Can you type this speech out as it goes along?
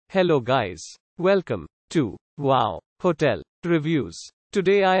Hello guys. Welcome to Wow Hotel Reviews.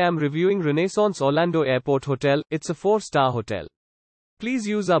 Today I am reviewing Renaissance Orlando Airport Hotel. It's a 4-star hotel. Please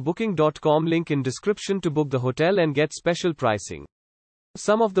use our booking.com link in description to book the hotel and get special pricing.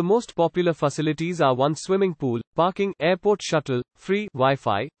 Some of the most popular facilities are one swimming pool, parking, airport shuttle, free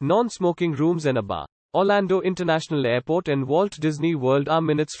Wi-Fi, non-smoking rooms and a bar. Orlando International Airport and Walt Disney World are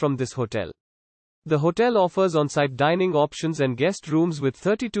minutes from this hotel. The hotel offers on-site dining options and guest rooms with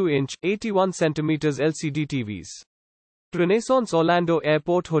 32-inch, 81cm LCD TVs. Renaissance Orlando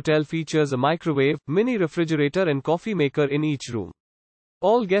Airport Hotel features a microwave, mini refrigerator and coffee maker in each room.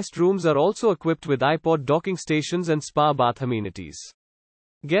 All guest rooms are also equipped with iPod docking stations and spa bath amenities.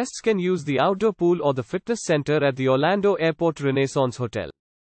 Guests can use the outdoor pool or the fitness center at the Orlando Airport Renaissance Hotel.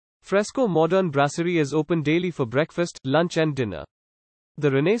 Fresco Moderne Brasserie is open daily for breakfast, lunch and dinner. The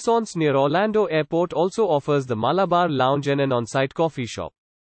Renaissance near Orlando Airport also offers the Malabar Lounge and an on-site coffee shop.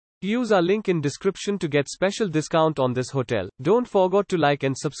 Use our link in description to get special discount on this hotel. Don't forget to like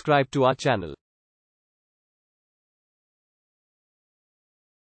and subscribe to our channel.